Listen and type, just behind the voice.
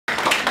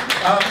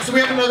So we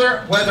have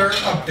another weather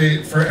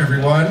update for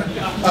everyone.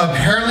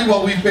 Apparently,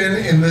 while we've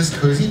been in this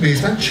cozy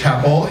basement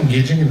chapel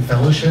engaging in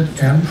fellowship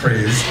and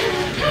praise,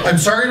 I'm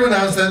sorry to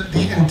announce that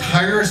the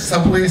entire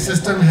subway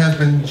system has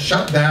been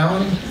shut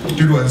down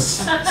due to a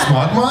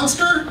smog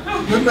monster?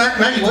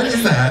 Maggie, what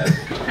is that?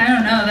 I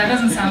don't know, that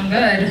doesn't sound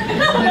good.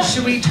 But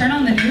should we turn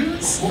on the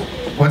news?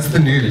 What's the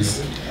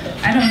news?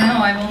 I don't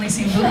know, I've only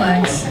seen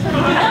bootlegs.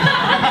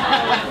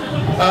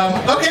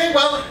 Okay,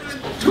 well,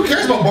 who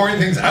cares about boring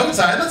things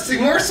outside? Let's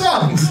sing more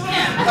songs.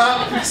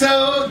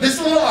 So this is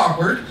a little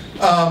awkward,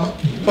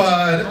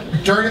 but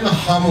during the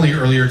homily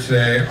earlier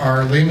today,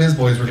 our Les Mis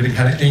boys were getting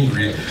kind of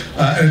angry,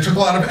 and it took a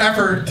lot of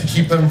effort to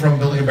keep them from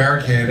building a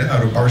barricade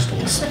out of bar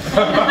stools.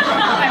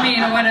 I mean,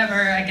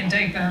 whatever, I can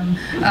take them.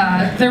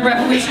 Their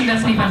revolution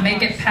doesn't even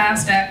make it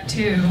past Act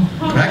 2.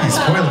 Maggie,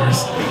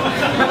 spoilers.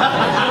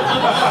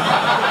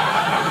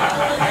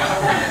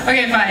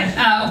 Okay, fine.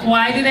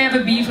 Why do they have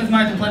a beef with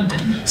Martha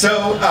Plimpton?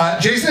 So,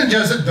 Jason and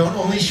Joseph don't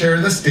only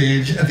share the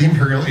stage at the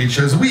Imperial 8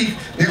 shows a week,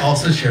 they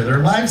also share their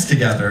lives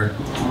together.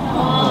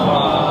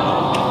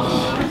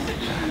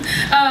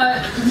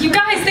 You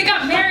guys, they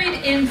got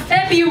married in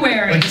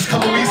February. Like just a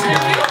couple weeks ago.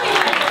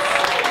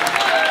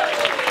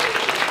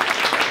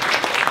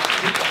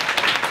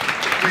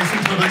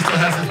 Jason totally still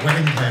has his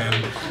wedding plan.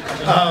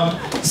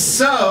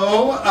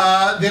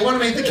 They want to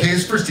make the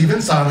case for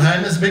Stephen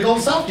Sondheim as a big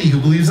old softie who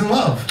believes in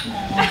love.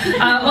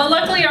 Well,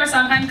 luckily our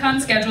Sondheim Con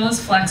schedule is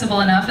flexible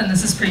enough and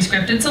this is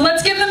pre-scripted, so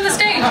let's give them the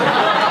stage. Here they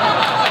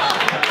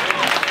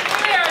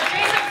are,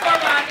 Jason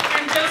Forbach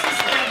and Joseph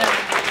Spieldenner.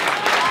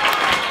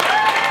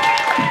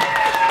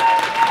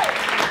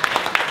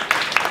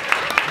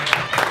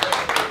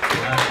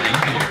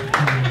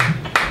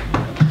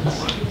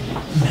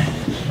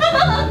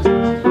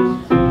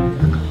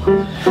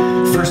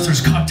 First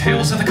there's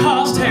cocktails at the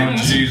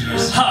costumes. Oh,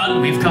 Jesus.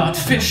 Hot, we've got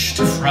fish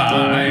to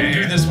fry.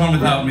 Do this one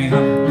without me, huh?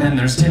 Then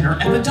there's dinner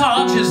at the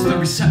Dodges, the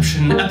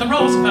reception at the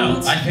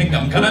Roosevelts. I think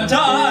I'm gonna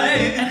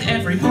die. And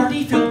every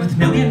party filled with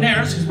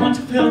millionaires who want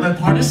to fill that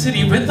part of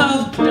city with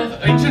the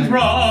ancient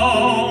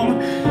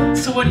Rome.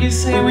 So what do you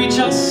say we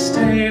just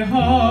stay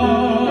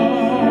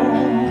home?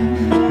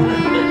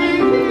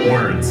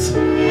 Words.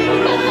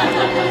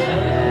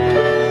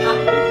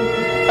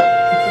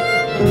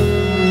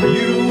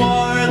 You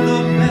are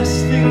the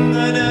best thing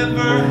that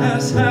ever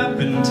has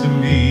happened to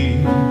me.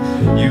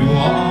 You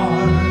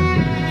are.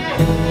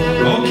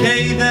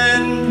 Okay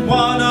then,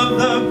 one of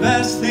the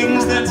best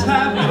things that's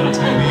happened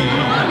to me.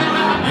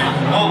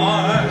 You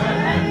are.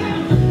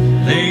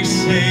 They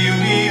say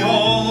we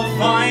all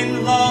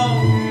find love.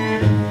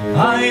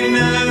 I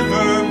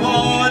never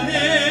bought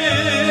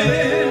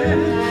it.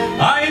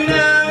 I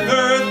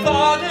never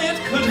thought it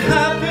could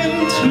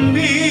happen to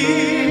me.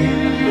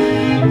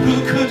 Who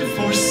could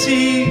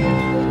foresee?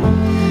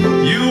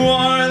 You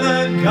are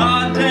the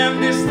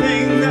goddamnedest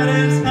thing that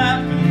has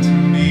happened to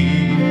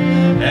me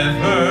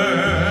ever.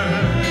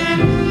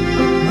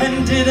 When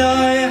did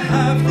I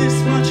have this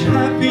much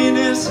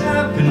happiness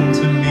happen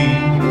to me?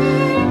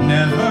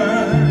 Never.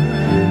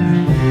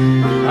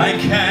 I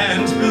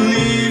can't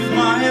believe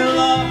my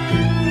luck,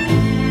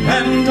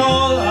 and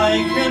all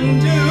I can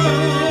do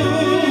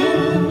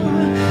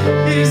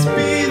is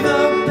be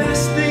the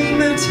best thing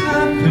that's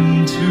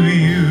happened to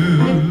you.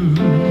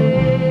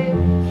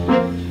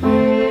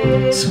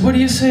 So what do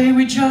you say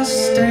we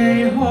just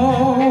stay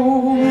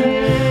home?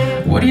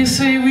 What do you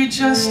say we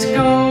just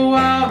go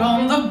out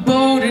on the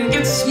boat and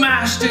get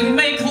smashed and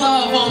make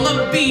love on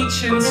the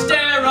beach and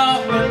stare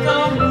up at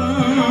the moon?